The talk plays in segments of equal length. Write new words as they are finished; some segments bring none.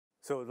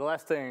So the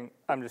last thing,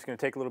 I'm just going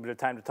to take a little bit of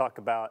time to talk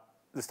about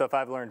the stuff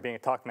I've learned being a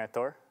talk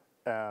mentor.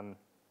 And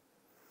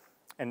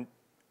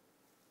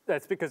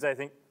that's because I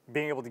think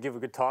being able to give a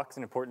good talk is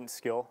an important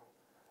skill,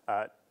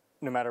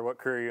 no matter what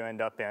career you end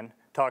up in.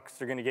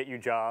 Talks are going to get you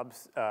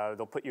jobs.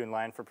 They'll put you in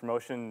line for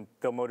promotion.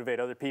 They'll motivate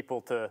other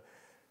people to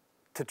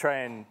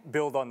try and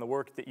build on the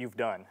work that you've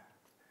done.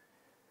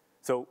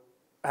 So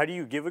how do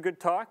you give a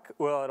good talk?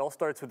 Well, it all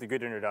starts with a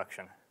good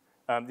introduction.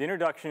 The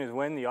introduction is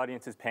when the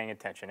audience is paying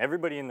attention.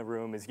 Everybody in the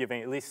room is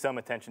giving at least some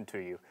attention to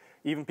you.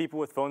 Even people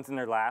with phones in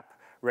their lap,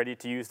 ready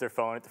to use their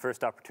phone at the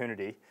first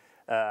opportunity,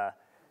 are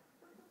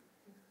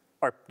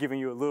giving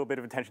you a little bit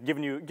of attention,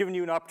 giving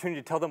you an opportunity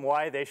to tell them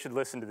why they should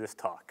listen to this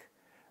talk.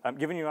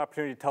 Giving you an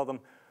opportunity to tell them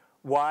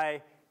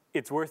why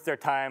it's worth their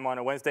time on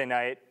a Wednesday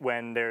night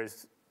when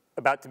there's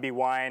about to be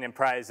wine and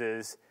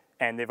prizes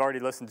and they've already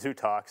listened to 2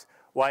 talks,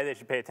 why they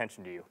should pay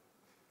attention to you.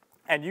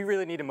 And you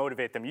really need to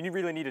motivate them. You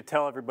really need to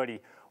tell everybody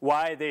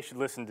why they should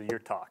listen to your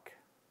talk.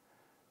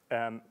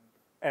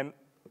 And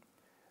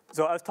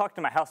so I was talking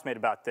to my housemate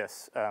about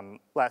this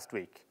last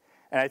week,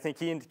 and I think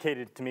he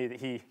indicated to me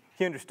that he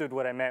understood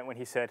what I meant when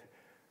he said,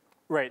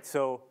 right,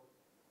 so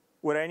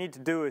what I need to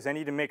do is I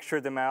need to make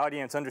sure that my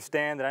audience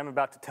understand that I'm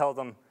about to tell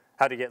them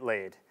how to get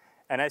laid.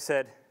 And I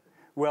said,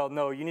 well,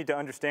 no, you need to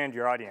understand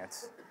your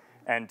audience.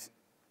 And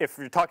if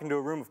you're talking to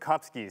a room of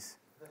Komskis,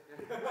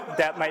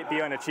 that might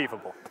be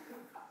unachievable.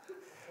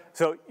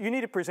 So you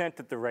need to present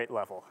at the right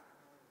level.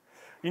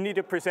 You need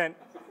to present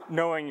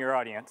knowing your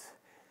audience.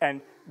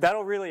 And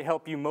that'll really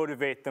help you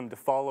motivate them to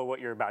follow what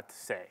you're about to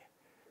say.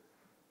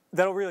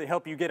 That'll really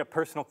help you get a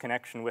personal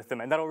connection with them,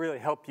 and that'll really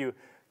help you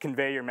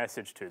convey your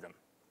message to them.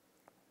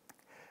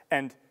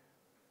 And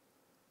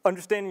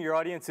understanding your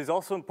audience is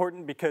also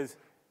important because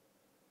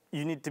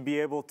you need to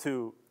be able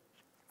to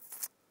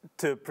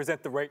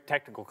present the right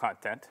technical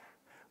content.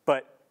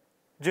 But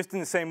just in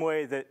the same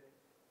way that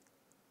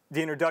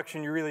the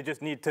introduction, you really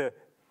just need to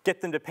get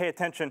them to pay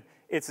attention,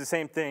 it's the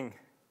same thing.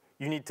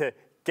 You need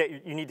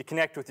to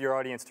connect with your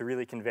audience to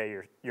really convey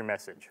your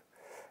message.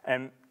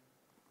 And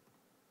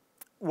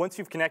once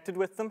you've connected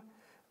with them,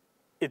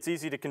 it's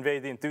easy to convey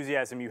the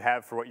enthusiasm you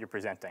have for what you're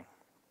presenting.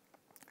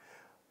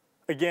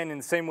 Again, in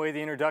the same way the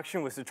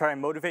introduction was to try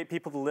and motivate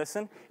people to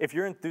listen, if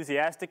you're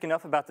enthusiastic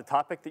enough about the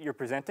topic that you're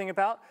presenting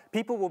about,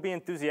 people will be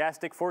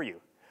enthusiastic for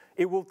you.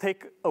 It will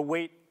take a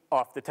weight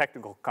off the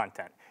technical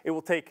content. It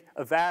will take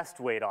a vast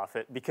weight off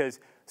it because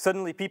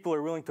suddenly people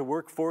are willing to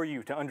work for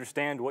you to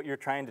understand what you're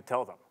trying to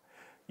tell them.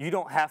 You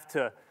don't have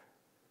to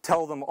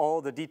tell them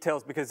all the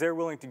details because they're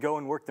willing to go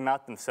and work them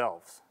out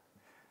themselves.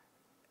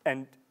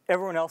 And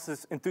everyone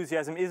else's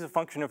enthusiasm is a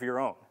function of your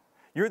own.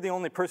 You're the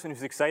only person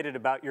who's excited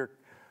about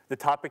the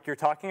topic you're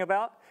talking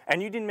about,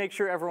 and you need to make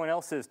sure everyone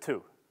else is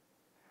too.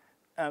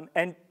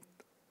 And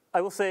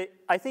I will say,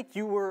 I think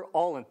you were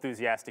all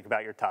enthusiastic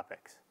about your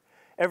topics.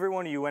 Every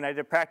one of you, when I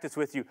did practice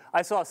with you,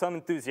 I saw some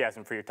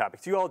enthusiasm for your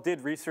topics. You all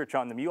did research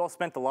on them. You all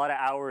spent a lot of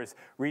hours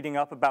reading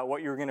up about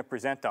what you were going to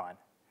present on.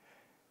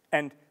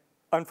 And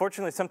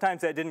unfortunately,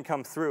 sometimes that didn't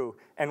come through,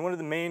 and one of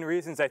the main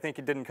reasons I think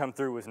it didn't come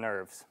through was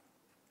nerves.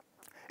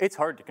 It's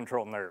hard to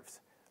control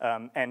nerves.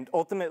 And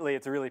ultimately,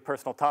 it's a really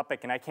personal topic,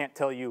 and I can't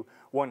tell you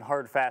one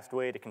hard, fast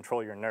way to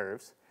control your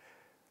nerves.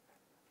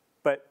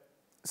 But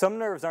some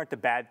nerves aren't a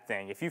bad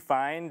thing. If you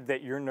find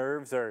that your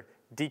nerves are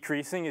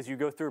decreasing as you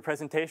go through a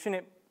presentation,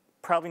 it's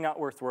probably not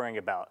worth worrying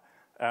about.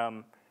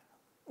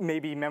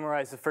 Maybe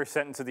memorize the first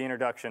sentence of the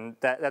introduction.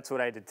 That's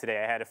what I did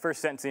today. I had a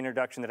first sentence of the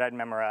introduction that I'd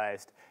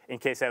memorized in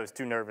case I was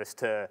too nervous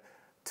to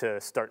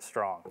start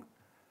strong.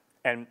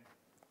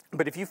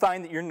 But if you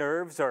find that your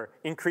nerves are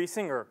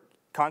increasing or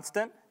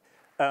constant,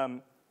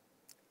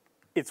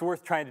 it's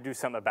worth trying to do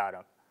something about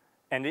them.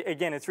 And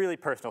again, it's really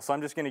personal, so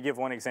I'm just going to give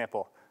one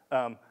example.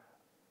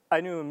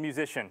 I knew a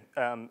musician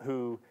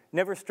who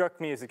never struck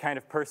me as the kind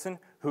of person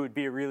who would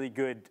be a really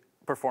good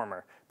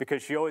performer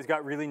because she always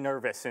got really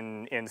nervous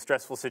in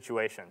stressful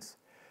situations.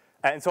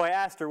 And so I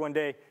asked her one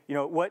day, you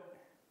know,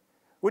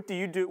 what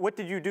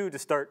did you do to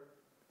start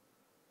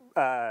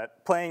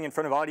playing in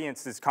front of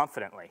audiences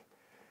confidently?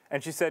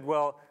 And she said,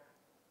 well,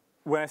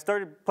 when I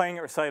started playing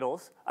at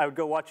recitals, I would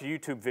go watch a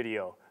YouTube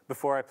video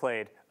before I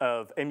played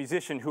of a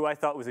musician who I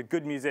thought was a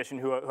good musician,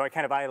 who I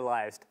kind of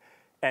idolized.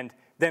 And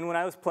then when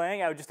I was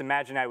playing, I would just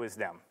imagine I was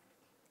them.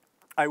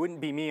 I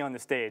wouldn't be me on the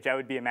stage. I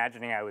would be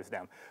imagining I was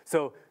them.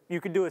 So you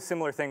could do a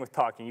similar thing with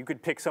talking. You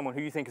could pick someone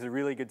who you think is a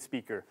really good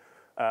speaker,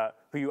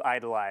 who you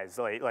idolize,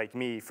 like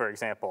me, for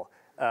example.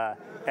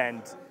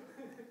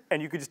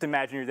 And you could just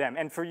imagine you're them.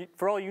 And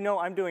for all you know,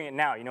 I'm doing it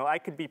now. You know, I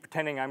could be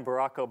pretending I'm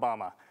Barack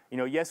Obama. You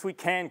know, yes, we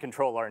can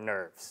control our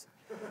nerves.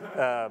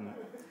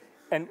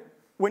 And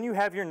when you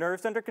have your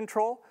nerves under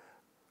control,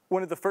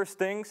 one of the first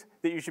things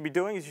that you should be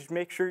doing is you should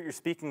make sure you're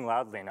speaking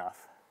loudly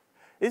enough.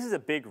 This is a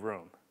big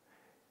room.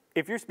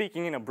 If you're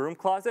speaking in a broom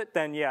closet,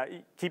 then yeah,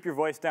 keep your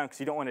voice down because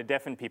you don't want to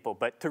deafen people.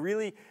 But to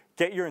really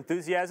get your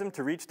enthusiasm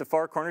to reach the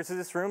far corners of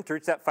this room, to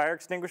reach that fire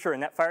extinguisher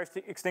and that fire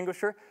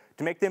extinguisher,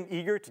 to make them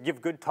eager to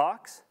give good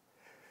talks,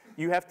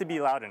 you have to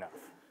be loud enough.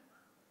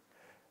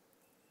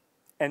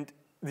 And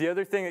The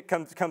other thing that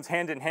comes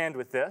hand in hand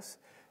with this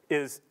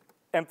is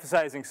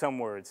emphasizing some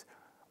words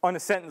on a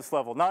sentence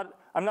level.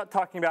 I'm not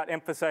talking about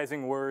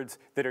emphasizing words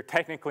that are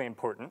technically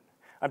important.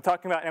 I'm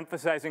talking about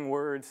emphasizing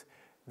words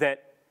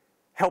that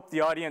help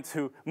the audience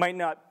who might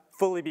not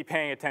fully be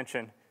paying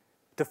attention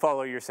to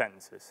follow your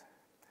sentences.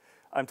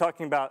 I'm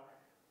talking about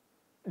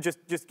just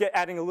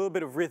adding a little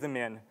bit of rhythm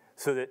in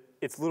so that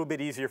it's a little bit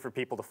easier for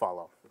people to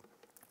follow.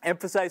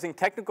 Emphasizing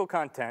technical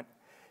content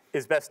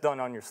is best done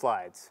on your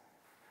slides.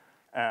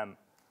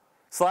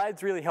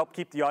 Slides really help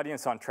keep the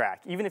audience on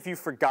track. Even if you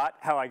forgot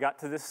how I got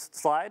to this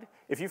slide,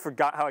 if you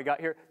forgot how I got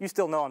here, you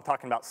still know I'm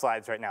talking about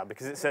slides right now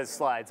because it says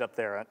slides up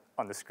there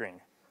on the screen.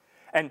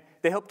 And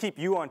they help keep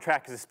you on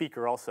track as a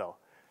speaker also.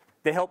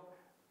 They're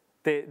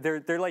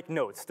like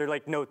notes. They're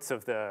like notes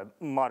of the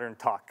modern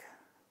talk.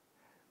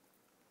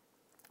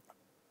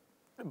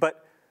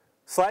 But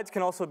slides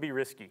can also be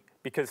risky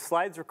because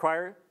slides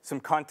require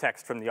some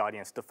context from the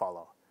audience to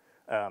follow.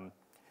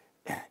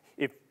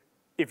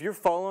 If you're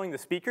following the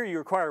speaker, you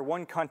require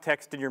one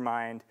context in your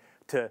mind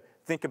to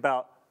think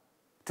about,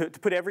 to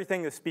put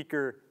everything the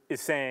speaker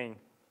is saying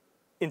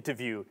into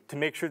view, to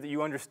make sure that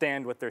you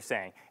understand what they're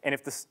saying. And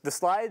if the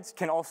slides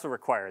can also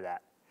require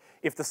that.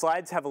 If the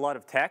slides have a lot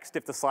of text,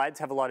 if the slides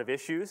have a lot of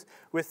issues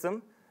with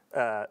them,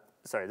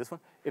 sorry, this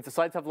one. If the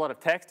slides have a lot of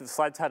text, if the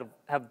slides have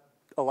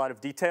a lot of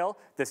detail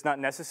that's not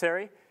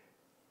necessary,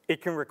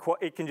 it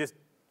can just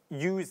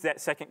use that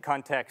second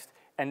context,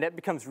 and that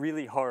becomes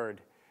really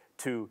hard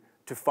to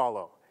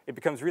follow. It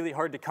becomes really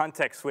hard to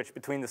context switch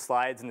between the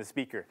slides and the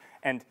speaker.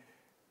 And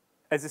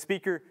as a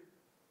speaker,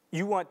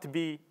 you want to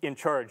be in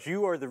charge.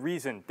 You are the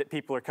reason that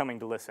people are coming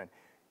to listen.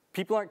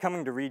 People aren't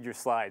coming to read your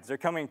slides. They're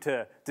coming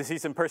to see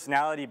some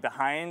personality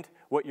behind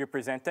what you're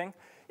presenting.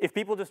 If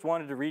people just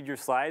wanted to read your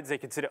slides, they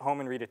could sit at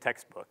home and read a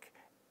textbook.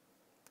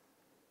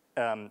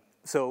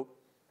 So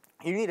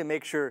you need to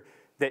make sure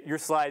that your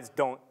slides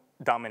don't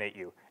dominate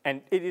you.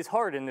 And it is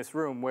hard in this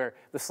room where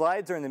the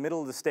slides are in the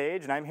middle of the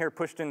stage and I'm here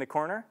pushed in the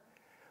corner.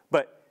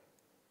 But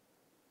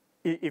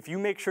if you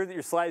make sure that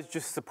your slides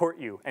just support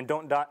you and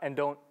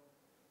don't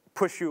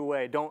push you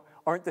away,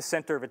 aren't the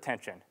center of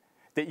attention,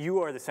 that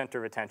you are the center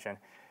of attention,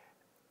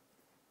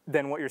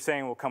 then what you're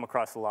saying will come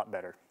across a lot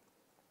better.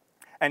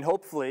 And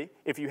hopefully,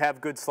 if you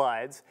have good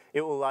slides, it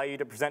will allow you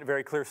to present a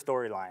very clear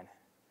storyline.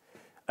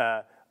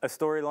 A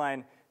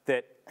storyline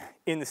that,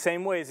 in the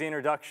same way as the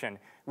introduction,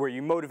 where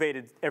you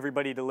motivated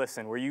everybody to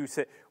listen,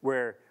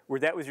 where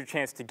that was your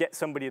chance to get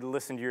somebody to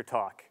listen to your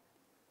talk.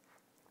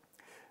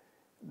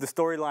 The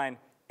storyline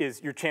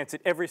is your chance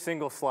at every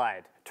single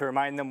slide to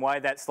remind them why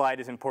that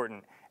slide is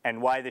important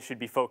and why they should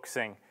be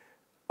focusing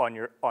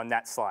on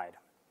that slide.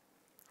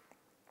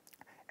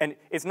 And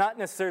it's not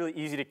necessarily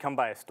easy to come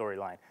by a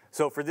storyline.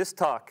 So for this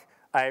talk,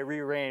 I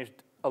rearranged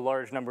a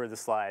large number of the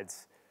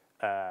slides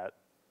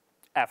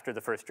after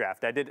the first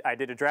draft. I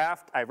did a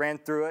draft, I ran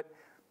through it.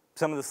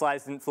 Some of the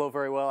slides didn't flow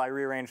very well. I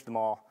rearranged them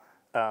all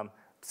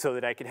so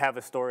that I could have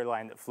a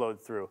storyline that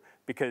flowed through.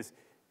 Because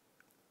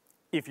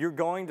if you're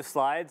going to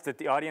slides that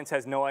the audience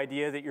has no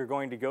idea that you're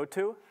going to go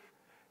to,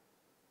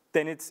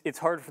 then it's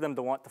hard for them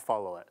to want to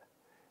follow it.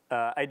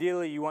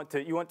 Ideally, you want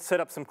to set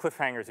up some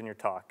cliffhangers in your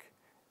talk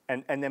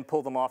and then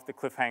pull them off the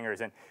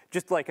cliffhangers. And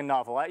just like a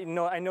novel, I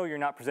know you're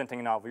not presenting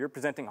a novel. You're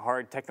presenting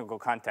hard technical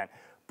content.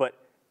 But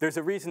there's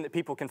a reason that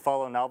people can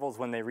follow novels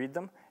when they read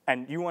them,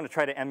 and you want to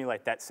try to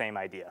emulate that same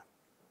idea.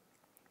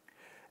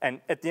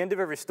 And at the end of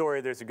every story,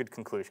 there's a good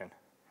conclusion.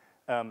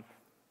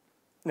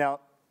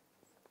 Now,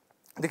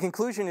 the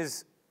conclusion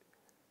is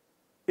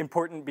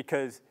important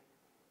because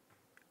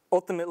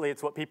ultimately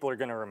it's what people are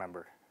going to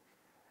remember.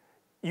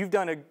 You've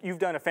done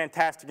a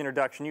fantastic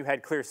introduction. You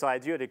had clear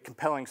slides. You had a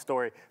compelling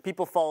story.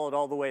 People followed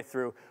all the way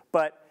through.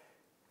 But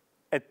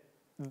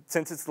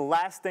since it's the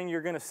last thing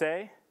you're going to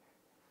say,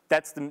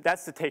 that's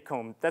the take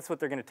home. That's what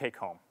they're going to take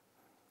home.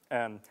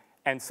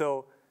 And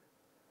so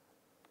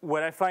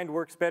what I find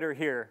works better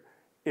here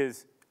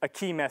is a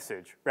key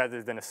message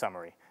rather than a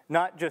summary.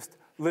 Not just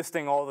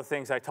listing all the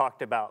things I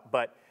talked about,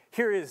 but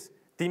here is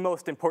the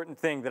most important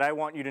thing that I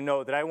want you to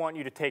know, that I want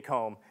you to take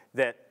home,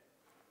 that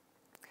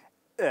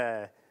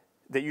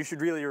you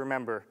should really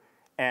remember.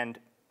 And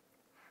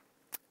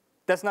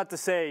that's not to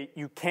say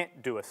you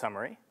can't do a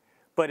summary,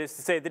 but it's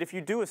to say that if you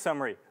do a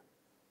summary,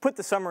 put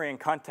the summary in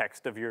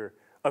context of your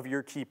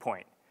key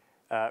point.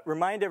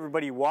 Remind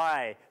everybody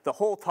why the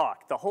whole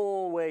talk, the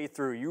whole way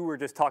through, you were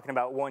just talking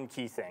about one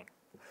key thing.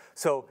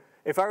 So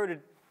if I were to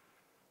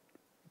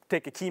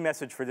take a key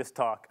message for this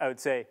talk, I would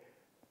say,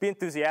 be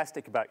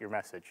enthusiastic about your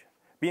message.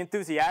 Be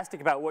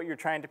enthusiastic about what you're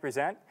trying to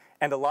present,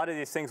 and a lot of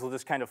these things will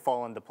just kind of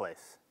fall into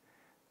place.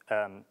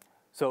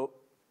 So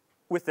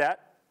with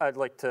that, I'd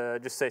like to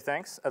just say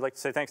thanks. I'd like to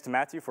say thanks to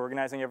Matthew for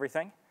organizing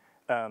everything.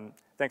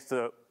 Thanks to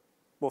the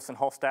Wilson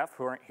Hall staff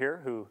who aren't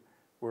here, who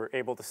were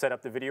able to set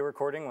up the video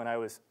recording when I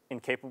was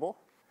incapable.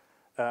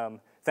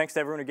 Thanks to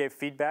everyone who gave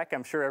feedback.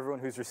 I'm sure everyone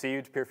who's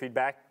received peer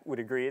feedback would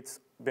agree it's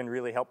been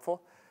really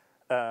helpful.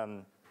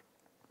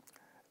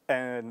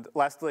 And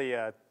lastly,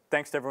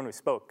 thanks to everyone who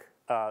spoke.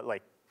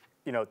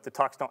 The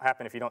talks don't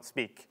happen if you don't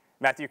speak.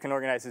 Matthew can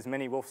organize as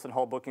many Wolfson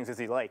Hall bookings as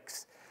he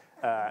likes.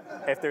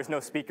 If there's no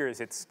speakers,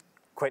 it's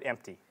quite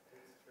empty.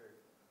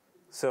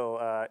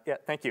 So yeah,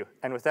 thank you.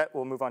 And with that,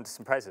 we'll move on to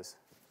some prizes.